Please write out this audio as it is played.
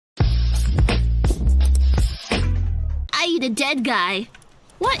the dead guy.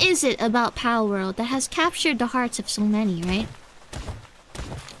 What is it about Palworld that has captured the hearts of so many, right?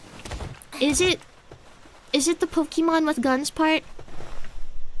 Is it the Pokemon with guns part?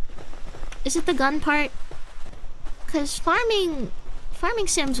 Is it the gun part? Cause farming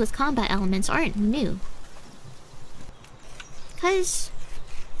sims with combat elements aren't new. Cause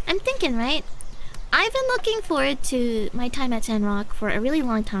I'm thinking, right? I've been looking forward to my time at Sandrock for a really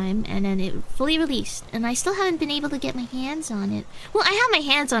long time, and then it fully released, and I still haven't been able to get my hands on it. Well, I have my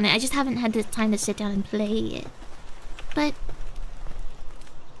hands on it, I just haven't had the time to sit down and play it. But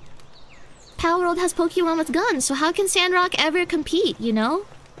Palworld has Pokemon with guns, so how can Sandrock ever compete, you know?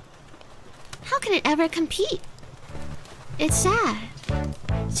 How can it ever compete? It's sad.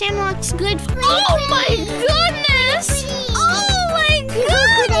 Sandrock's good for— Oh my goodness! Oh my goodness!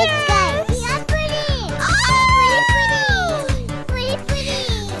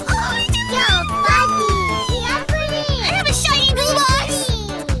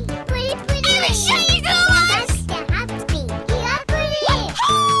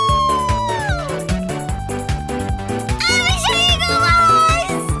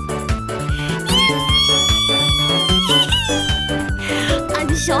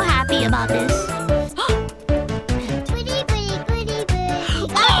 So happy about this.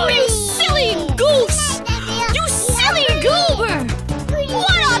 Oh, you silly goose! You silly goober!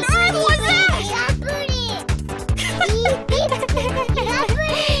 What on earth was that?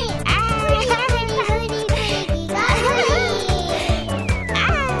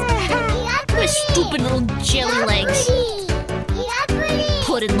 What stupid little jelly legs.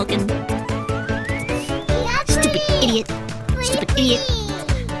 Puddin' looking. Stupid idiot. Stupid idiot.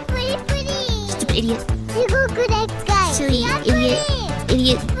 Idiot. Silly idiot.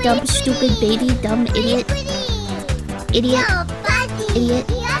 Idiot. Dumb stupid baby. Dumb idiot. Idiot. Idiot.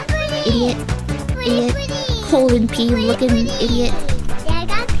 Idiot. Idiot. Colon P looking idiot.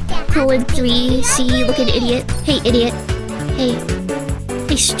 Colon 3C looking idiot. Hey idiot. Hey.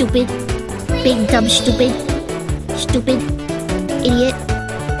 Hey stupid. Big dumb stupid. Stupid. Idiot.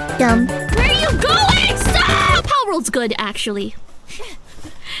 Dumb. Where are you going? Stop! Palworld's good actually.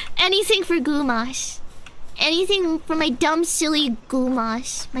 Anything for Gumas. Anything for my dumb, silly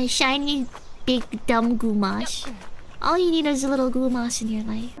Gumas. My shiny, big, dumb Gumas. All you need is a little Gumas in your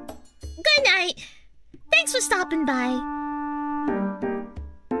life. Good night. Thanks for stopping by.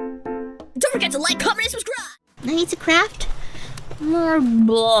 Don't forget to like, comment, and subscribe. I need to craft more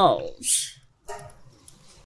balls.